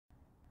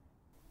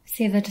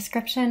See the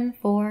description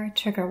for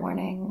trigger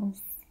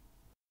warnings.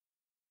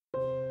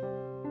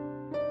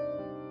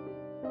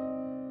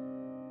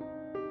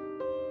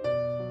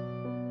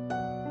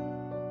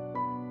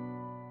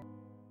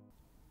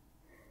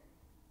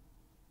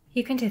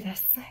 You can do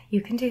this.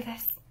 You can do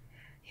this.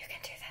 You can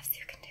do this.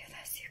 You can do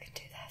this. You can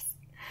do this.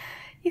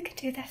 You can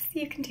do this.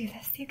 You can do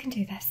this. You can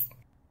do this.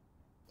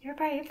 You're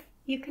brave.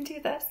 You can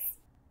do this.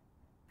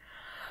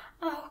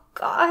 Oh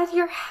God,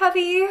 you're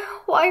heavy.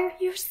 Why are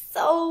you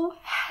so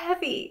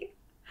heavy?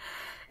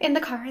 In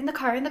the car, in the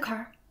car, in the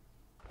car.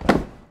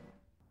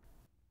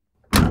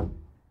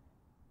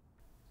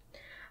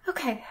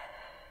 Okay.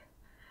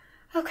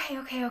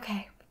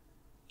 Okay.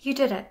 You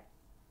did it.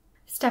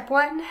 Step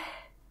 1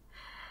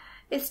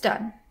 is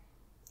done.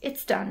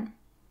 It's done.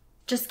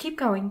 Just keep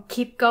going.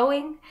 Keep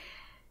going.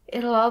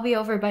 It'll all be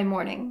over by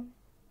morning.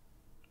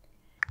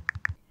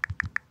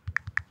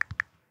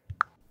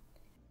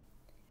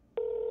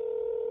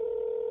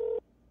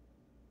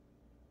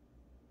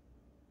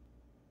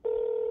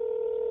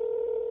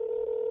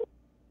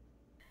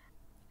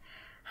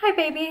 Hi,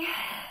 baby.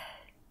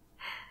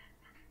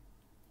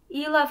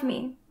 You love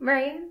me,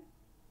 right?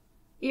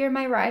 You're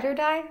my ride or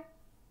die?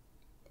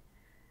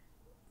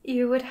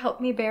 You would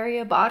help me bury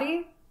a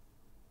body?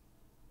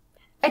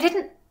 I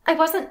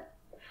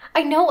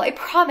know, I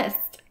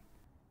promised.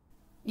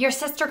 Your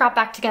sister got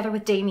back together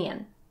with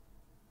Damien.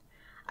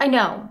 I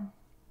know.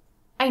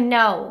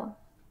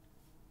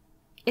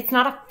 It's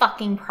not a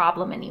fucking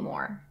problem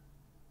anymore.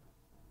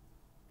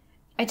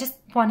 I just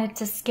wanted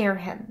to scare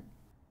him.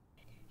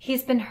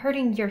 He's been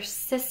hurting your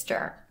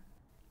sister.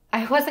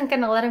 I wasn't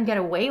gonna let him get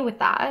away with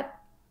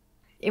that.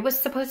 It was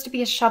supposed to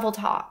be a shovel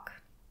talk.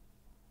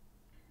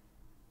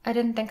 I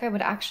didn't think I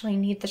would actually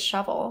need the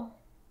shovel.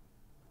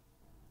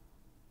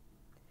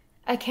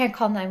 I can't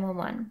call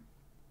 911.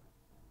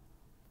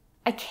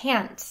 I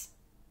can't.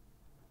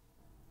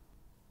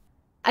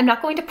 I'm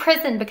not going to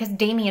prison because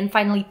Damien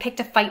finally picked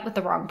a fight with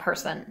the wrong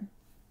person.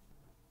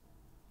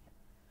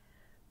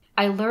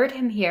 I lured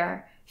him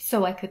here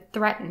so I could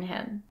threaten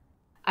him.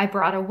 I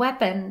brought a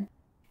weapon,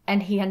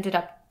 and he ended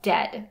up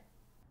dead.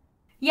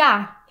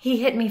 Yeah,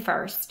 he hit me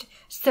first,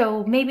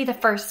 so maybe the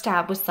first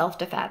stab was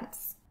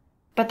self-defense.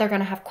 But they're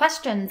gonna have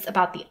questions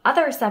about the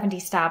other 70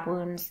 stab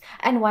wounds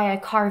and why I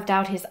carved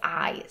out his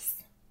eyes.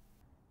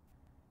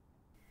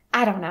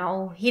 I don't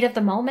know, heat of the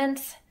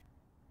moment?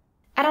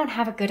 I don't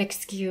have a good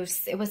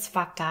excuse, it was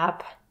fucked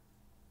up.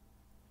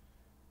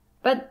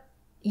 But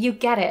you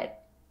get it,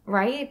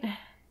 right?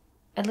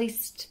 At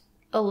least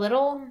a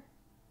little?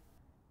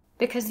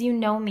 Because you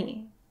know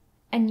me,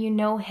 and you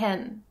know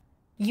him.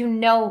 You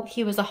know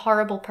he was a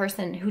horrible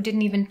person who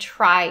didn't even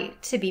try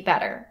to be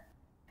better,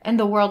 and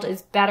the world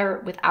is better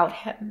without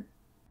him.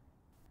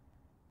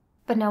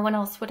 But no one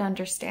else would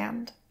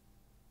understand.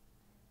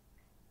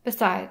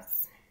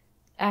 Besides,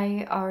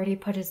 I already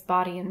put his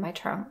body in my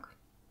trunk.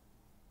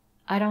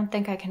 I don't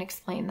think I can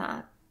explain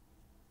that.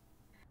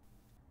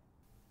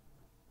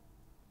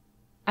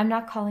 I'm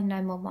not calling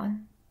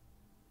 911.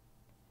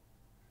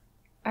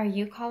 Are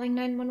you calling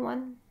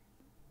 911?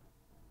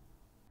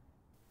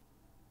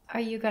 Are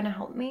you gonna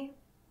help me?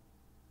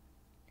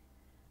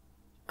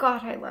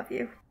 God, I love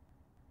you.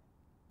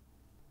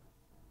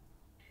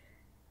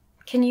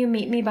 Can you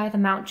meet me by the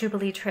Mount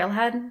Jubilee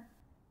trailhead?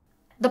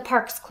 The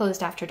park's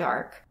closed after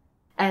dark,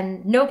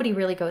 and nobody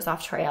really goes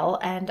off trail,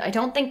 and I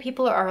don't think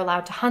people are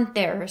allowed to hunt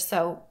there,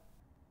 so...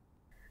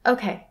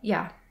 Okay,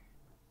 yeah.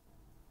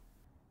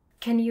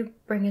 Can you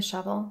bring a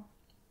shovel?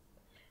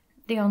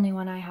 The only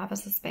one I have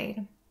is a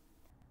spade.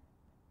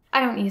 I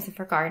don't use it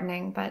for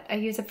gardening, but I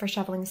use it for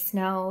shoveling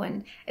snow,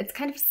 and it's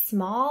kind of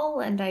small,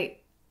 and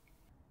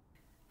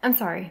I'm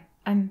sorry,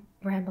 I'm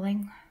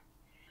rambling.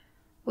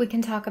 We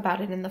can talk about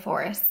it in the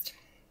forest.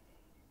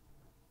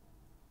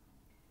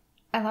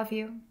 I love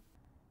you.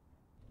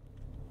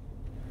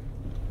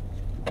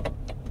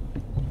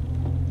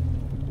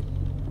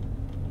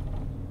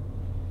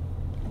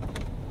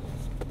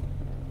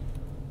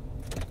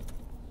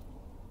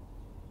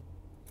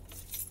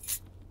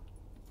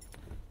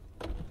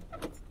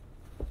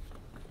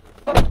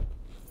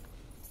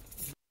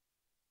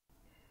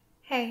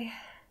 Hey,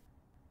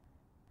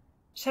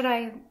 should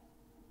I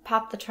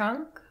pop the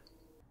trunk?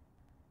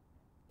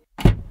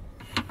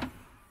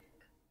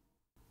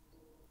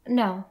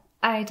 No,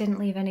 I didn't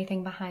leave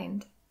anything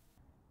behind.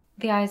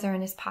 The eyes are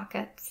in his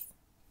pockets.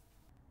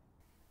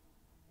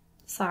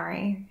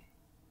 Sorry.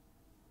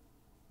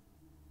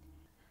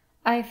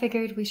 I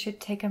figured we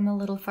should take him a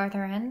little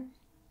farther in,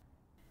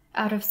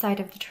 out of sight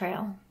of the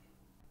trail.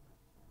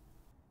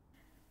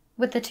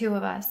 With the two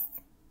of us,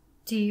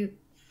 do you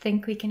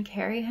think we can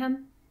carry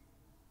him?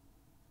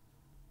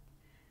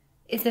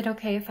 Is it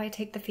okay if I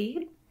take the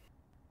feed?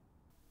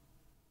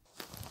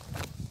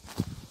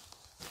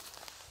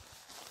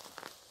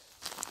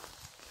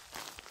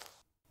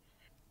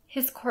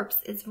 His corpse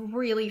is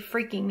really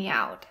freaking me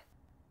out.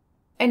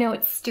 I know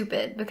it's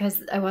stupid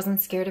because I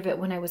wasn't scared of it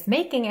when I was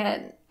making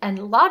it,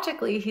 and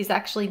logically he's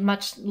actually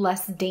much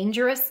less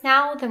dangerous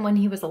now than when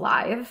he was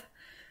alive.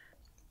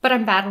 But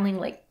I'm battling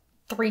like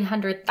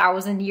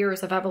 300,000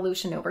 years of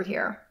evolution over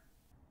here.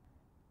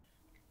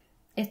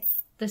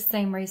 It's the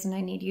same reason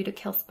I need you to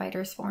kill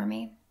spiders for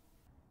me.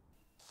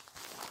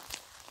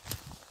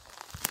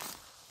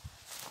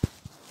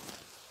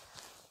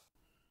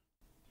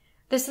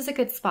 This is a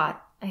good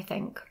spot, I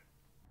think.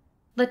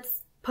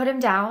 Let's put him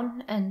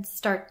down and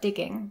start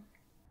digging.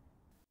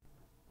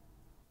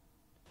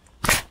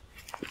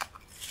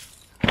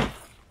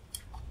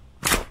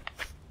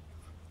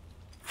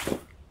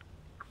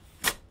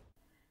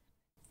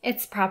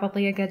 It's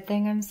probably a good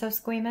thing I'm so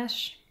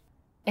squeamish.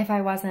 If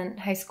I wasn't,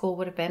 high school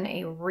would have been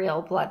a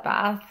real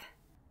bloodbath.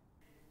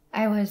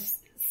 I was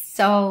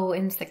so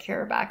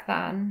insecure back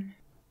then.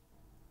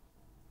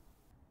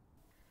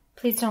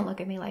 Please don't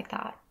look at me like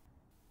that.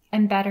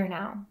 I'm better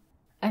now.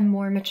 I'm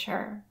more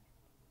mature.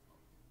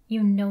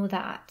 You know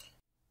that.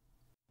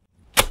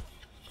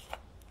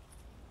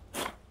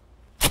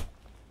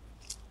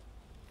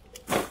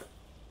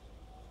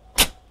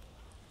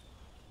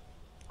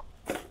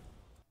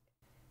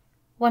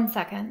 One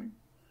second.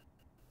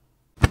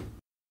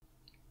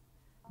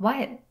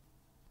 What?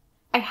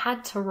 I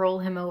had to roll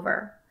him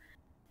over.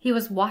 He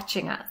was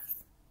watching us.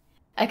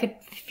 I could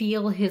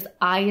feel his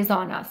eyes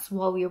on us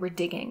while we were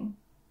digging.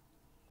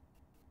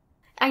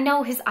 I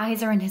know his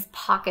eyes are in his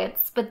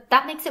pockets, but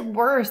that makes it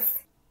worse.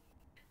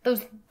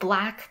 Those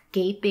black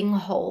gaping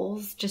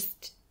holes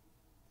just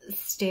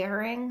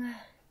staring.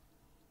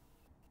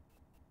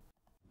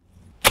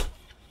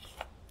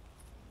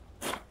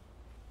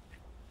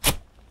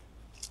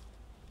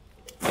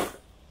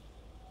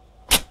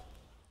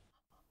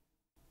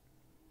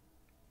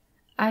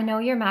 I know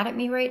you're mad at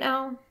me right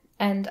now,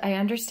 and I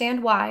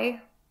understand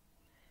why.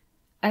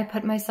 I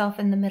put myself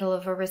in the middle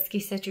of a risky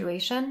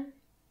situation.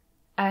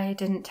 I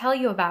didn't tell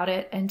you about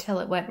it until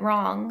it went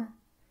wrong.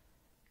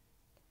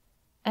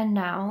 And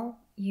now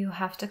you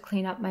have to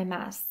clean up my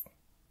mess.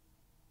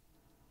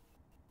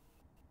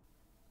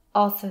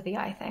 Also the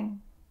eye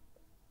thing.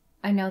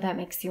 I know that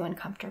makes you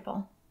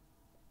uncomfortable.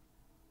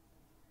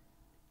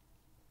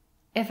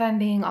 If I'm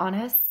being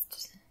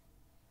honest,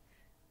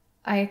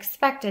 I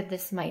expected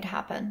this might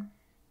happen.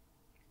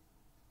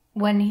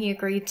 When he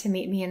agreed to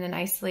meet me in an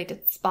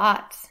isolated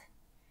spot,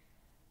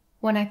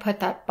 when I put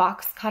that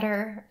box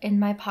cutter in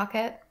my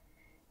pocket,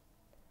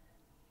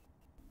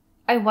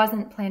 I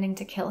wasn't planning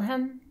to kill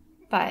him,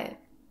 but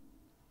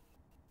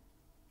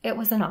it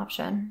was an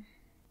option.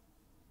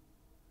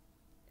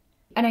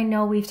 And I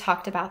know we've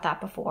talked about that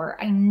before.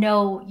 I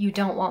know you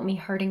don't want me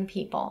hurting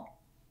people.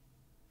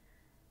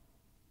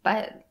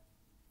 But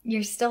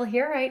you're still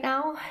here right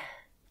now,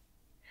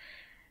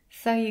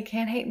 so you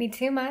can't hate me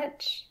too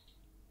much.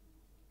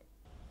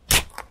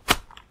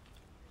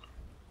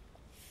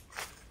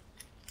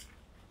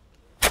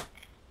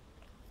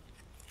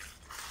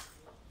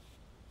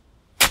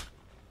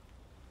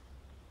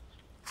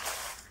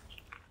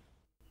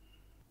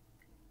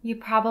 You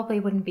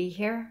probably wouldn't be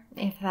here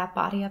if that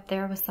body up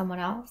there was someone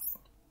else.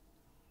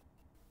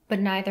 But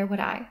neither would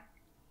I.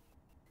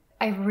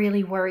 I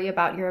really worry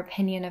about your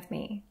opinion of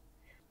me.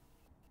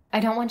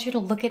 I don't want you to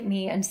look at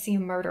me and see a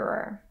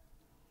murderer.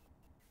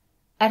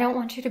 I don't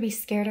want you to be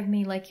scared of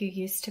me like you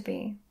used to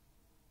be.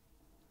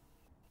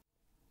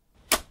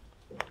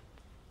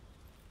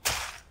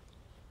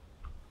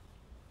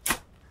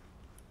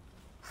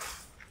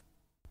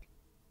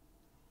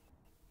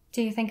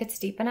 Do you think it's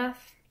deep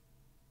enough?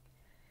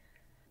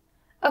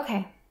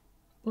 Okay,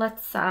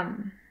 let's roll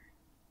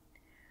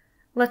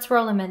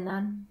him in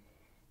then.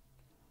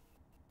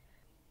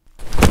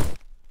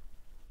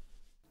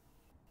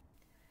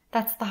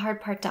 That's the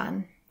hard part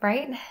done,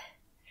 right?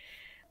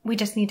 We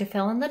just need to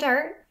fill in the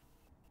dirt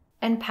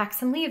and pack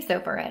some leaves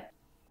over it.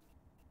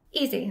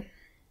 Easy.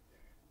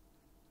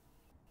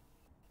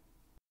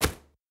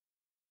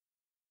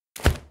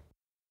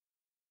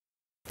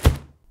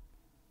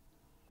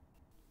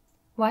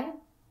 What?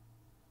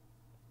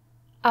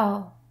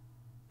 Oh.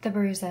 The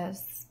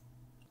bruises.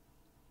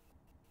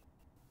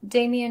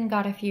 Damien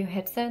got a few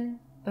hits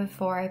in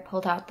before I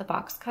pulled out the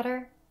box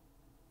cutter.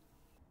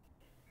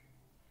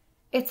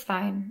 It's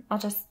fine. I'll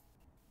just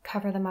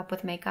cover them up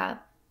with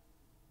makeup.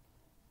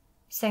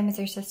 Same as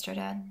your sister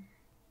did.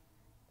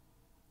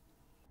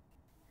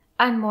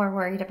 I'm more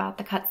worried about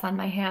the cuts on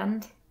my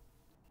hand.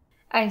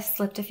 I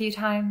slipped a few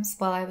times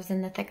while I was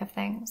in the thick of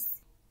things.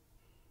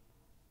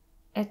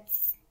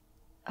 It's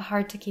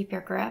hard to keep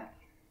your grip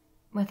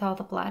with all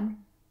the blood.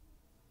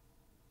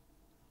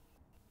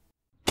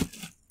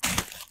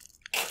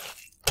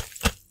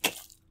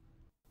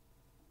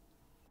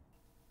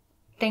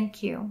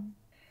 Thank you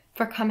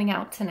for coming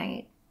out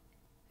tonight,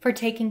 for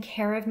taking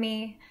care of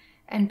me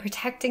and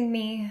protecting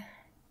me.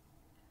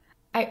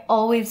 I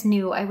always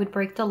knew I would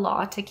break the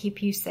law to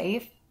keep you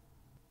safe,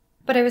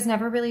 but I was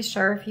never really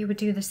sure if you would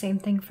do the same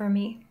thing for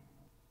me.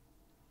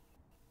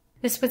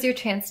 This was your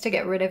chance to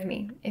get rid of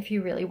me if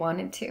you really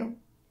wanted to.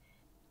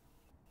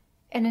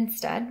 And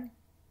instead,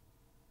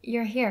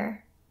 you're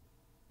here.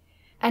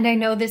 And I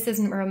know this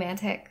isn't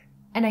romantic,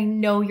 and I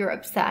know you're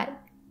upset.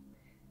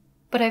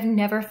 But I've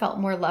never felt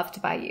more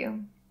loved by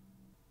you.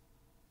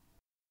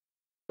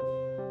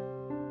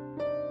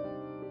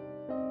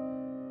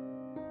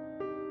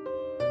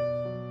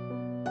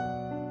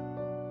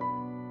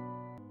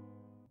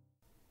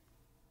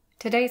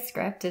 Today's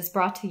script is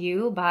brought to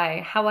you by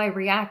how I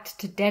react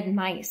to dead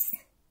mice.